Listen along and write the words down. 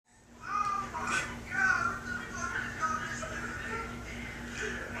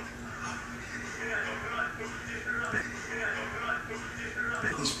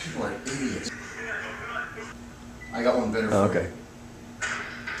Oh, okay.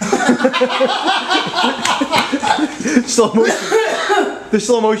 Slow motion. The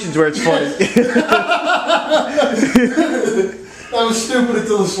slow motion's where it's funny. That was stupid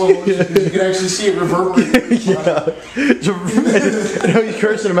until the slow motion, because you can actually see it reverberate. Yeah. And how you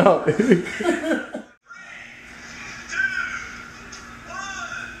cursing him out.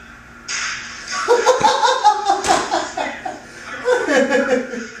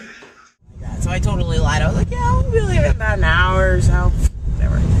 So I totally lied. I was like, yeah, I'll be leaving in about an hour or so.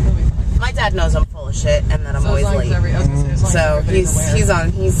 Whatever. My dad knows I'm full of shit and that I'm always late. So he's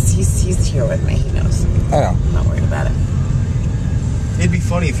here with me. He knows. I know. I'm not worried about it. It'd be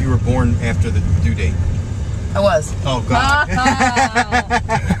funny if you were born after the due date. I was. Oh, God.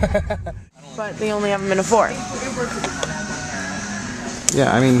 But they only have them in a 4.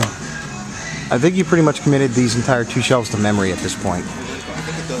 Yeah, I mean, I think you pretty much committed these entire 2 shelves to memory at this point.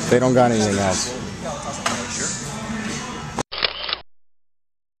 They don't got anything else.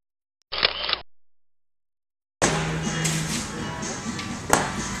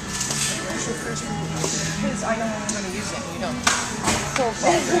 Because I know I'm going to use it, and you don't. So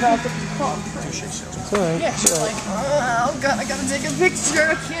about the clock. It's alright. Yeah, she's like, oh god, I gotta take a picture,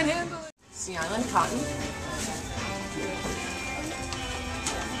 I can't handle it. Sea Island cotton.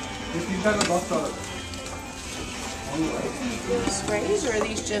 If you've got enough Sprays, or are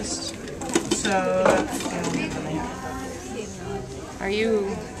these just so? Are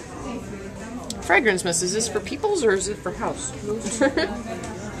you fragrance mist? Is this for people's or is it for house?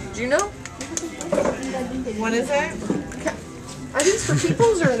 Do you know? What is it? Are these for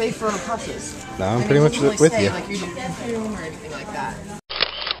people's or are they for houses? No, I'm pretty much with you. Like you do perfume or anything like that.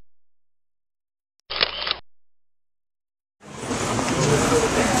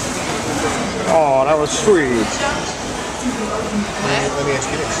 Oh, that was sweet. Let me ask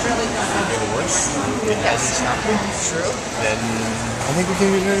you this. If it works, Yes. it's not true, then I think we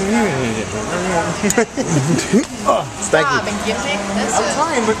can Thank you. Stop and give me. That's I'm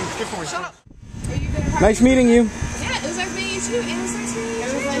trying, but Shut up. Nice meeting you. Yeah, it was nice meeting you too. It was nice meeting you too. It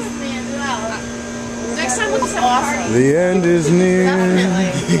was nice meeting you as well. Next time we'll just have a party. The end is near.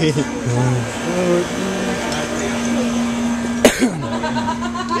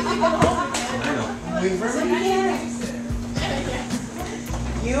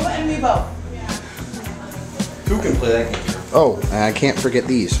 You and me both. Who can play that game? Oh, and I can't forget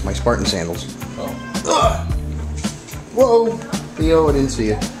these, my Spartan sandals. Oh. Whoa, Theo, I didn't see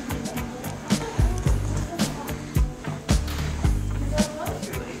you.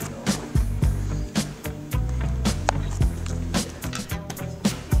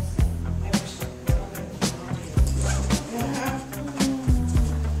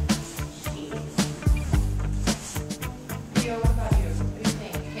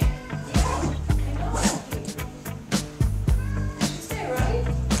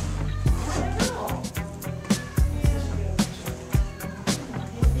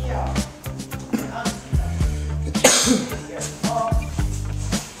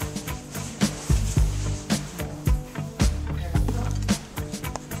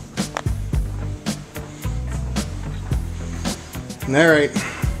 Alright.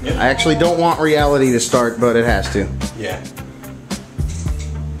 Yep. I actually don't want reality to start, but it has to. Yeah.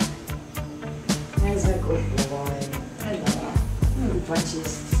 There's a good boy. Hello.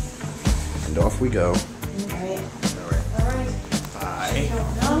 Bunches. And off we go. Alright. Bye.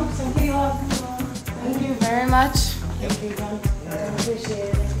 No, somebody love. Thank you very much. Thank you. I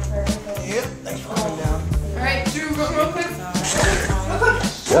appreciate it. Yep. Thanks for coming down. Alright, Drew, real quick.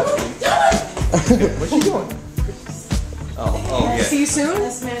 What's she doing? Oh, yeah. See you soon.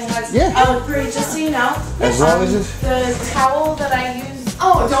 This man has Yeah. free, just so you know. As long as it's... The towel that I use.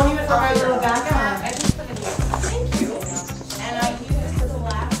 Oh, don't even for my offer. little backpack. I just put it here. Thank you. And I use it for the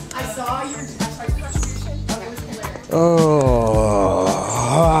last. I saw your contribution. It was hilarious. Oh.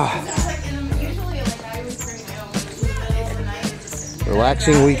 Usually, like, I always bring my own food, but it's the night. It's just.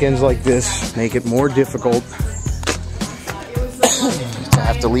 Relaxing weekends like this make it more difficult to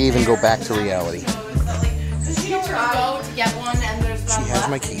have to leave and go back to reality. You go to get one, and there's one She has left,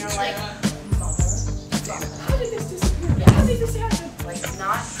 my and you're keys. like, Damn it. how did this disappear? How did this happen? Like,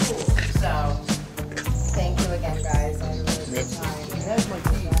 not cool. So, thank you again, guys. I had a really good time.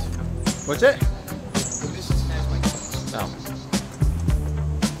 What's it? No.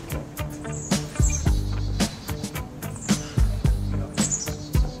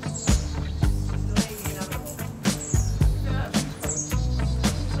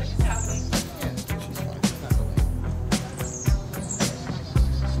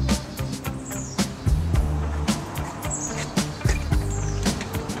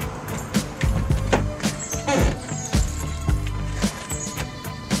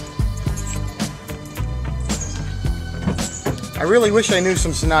 I really wish I knew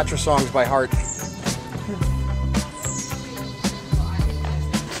some Sinatra songs by heart.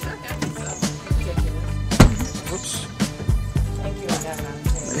 Whoops. Thank you again, man.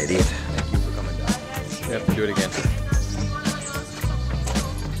 I'm an idiot. Thank you for coming down. You have to do it again.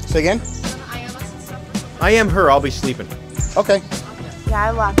 Say again? I am her. I'll be sleeping. Okay. Yeah, I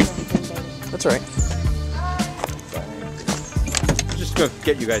locked everything, baby. That's all right. Just gonna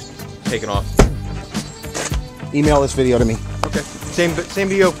get you guys taken off. Email this video to me. Okay. Same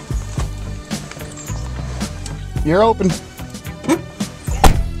to you. You're open.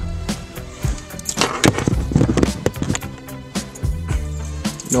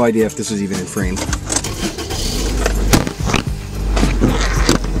 No idea if this is even in frame.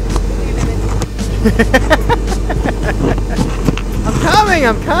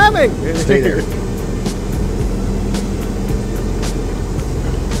 I'm coming. Stay there.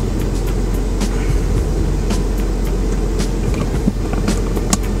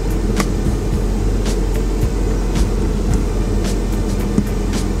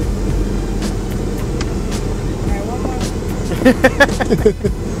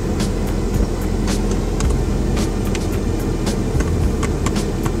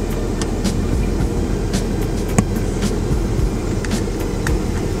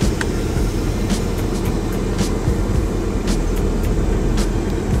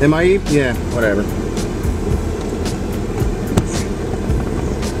 Am I? Yeah, whatever.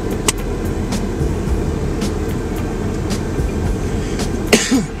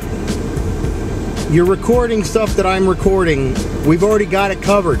 You're recording stuff that I'm recording. We've already got it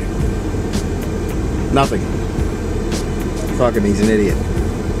covered. Nothing. Fucking, he's an idiot.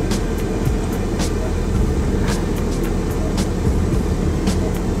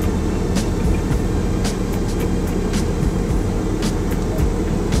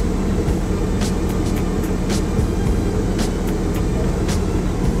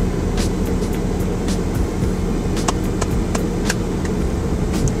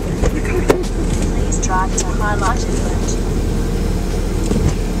 Please drive to highlighted route.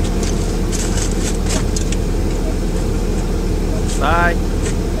 Bye.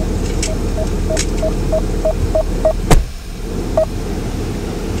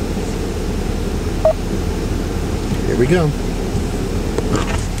 Here we go.